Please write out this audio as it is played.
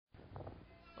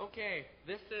Okay,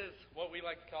 this is what we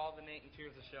like to call the Nate and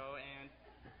Tears of show, and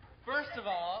first of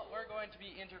all, we're going to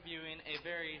be interviewing a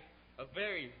very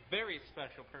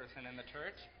special person in the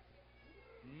church,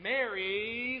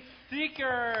 Mary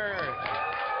Seeker.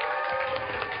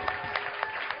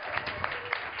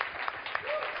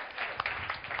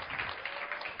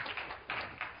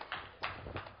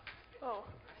 Oh,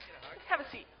 have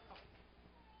a seat.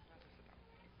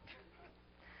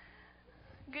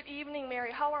 Good evening,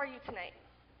 Mary. How are you tonight?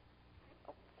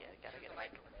 Oh, yeah, gotta get a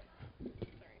mic.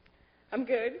 I'm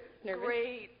good. Nervous.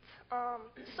 Great.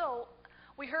 So,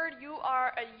 we heard you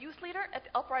are a youth leader at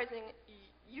the Uprising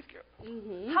youth group.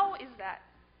 Mm-hmm. How is that?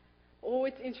 Oh,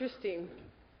 it's interesting.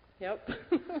 Yep.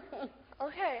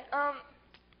 Okay.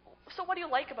 So what do you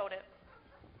like about it?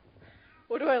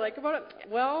 What do I like about it?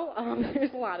 Well,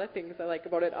 there's a lot of things I like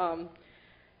about it.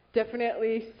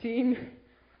 Definitely seeing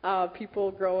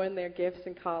people grow in their gifts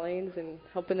and callings and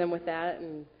helping them with that,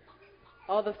 and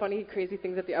all the funny, crazy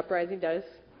things that the Uprising does.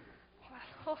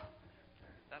 Wow.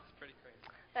 That's pretty crazy.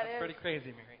 That's pretty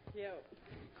crazy, Mary. Yep.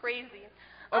 crazy.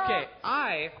 Okay,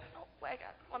 I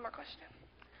got one more question.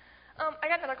 I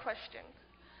got another question.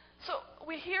 So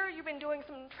we hear you've been doing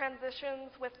some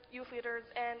transitions with youth leaders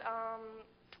and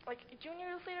like junior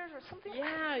youth leaders or something.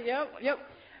 Yeah. Yep.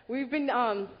 We've been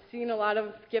seeing a lot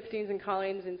of giftings and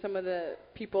callings and some of the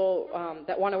people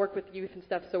that want to work with youth and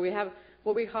stuff. So we have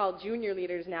what we call junior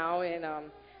leaders now, and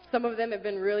some of them have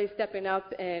been really stepping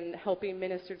up and helping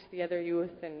minister to the other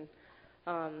youth. And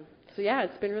so yeah,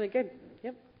 it's been really good.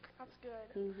 Yep. That's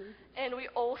good. Mm-hmm. And we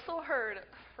also heard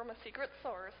from a secret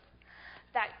source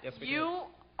that Yes, we you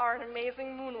are an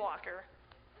amazing moonwalker.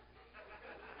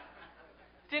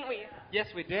 Didn't we? Yes,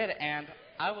 we did, and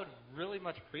I would really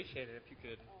much appreciate it if you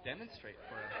could demonstrate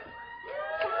for us.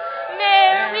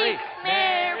 Mary,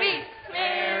 Mary,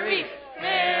 Mary,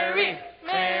 Mary,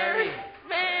 Mary,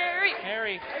 Mary.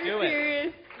 Mary, Are do you it.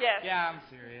 serious? Yes. Yeah, I'm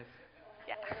serious.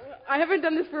 Yeah. I haven't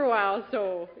done this for a while,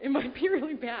 so it might be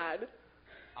really bad.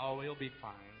 Oh, we'll be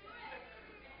fine.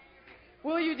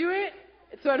 Will you do it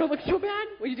so I don't look so bad?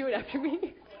 Will you do it after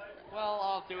me? Well,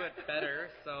 I'll do it better,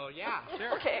 so yeah,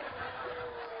 sure. Okay.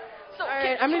 So All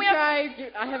right, I'm going to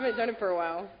try. I haven't done it for a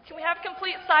while. Can we have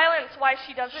complete silence while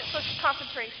she does it? So it's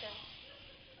concentration.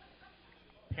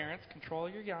 Parents, control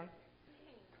your young.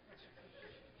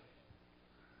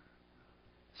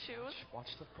 Shoes. Watch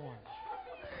the form.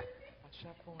 Watch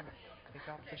that form. Take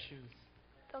off the shoes.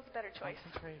 That was a better choice.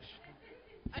 Concentration.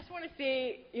 I just want to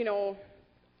say,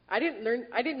 I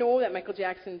didn't know that Michael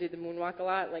Jackson did the moonwalk a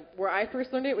lot. Like, where I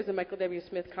first learned it was a Michael W.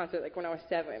 Smith concert, like when I was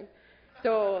 7.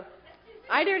 So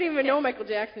I didn't even know Michael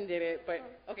Jackson did it, but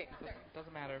okay.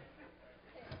 Doesn't matter.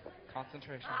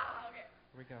 Concentration. Okay.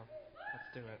 Here we go. Let's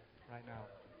do it right now.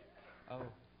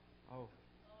 Oh.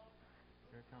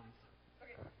 Here it comes.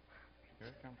 Here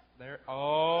it comes. There.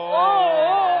 Oh.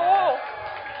 Oh.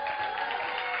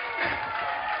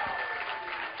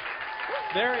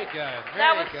 Very good.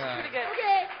 That was Very good. pretty good.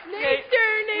 Okay, Nate's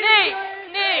turn. Nate. Oh,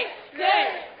 Nate.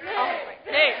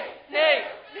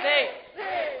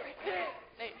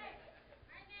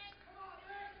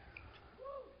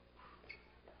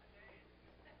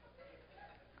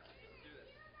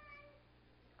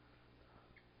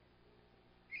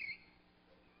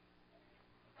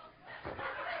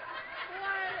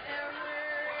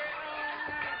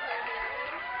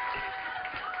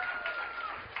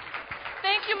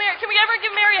 Thank you, Mary. Can we ever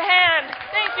give Mary a hand?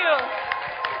 Thank you.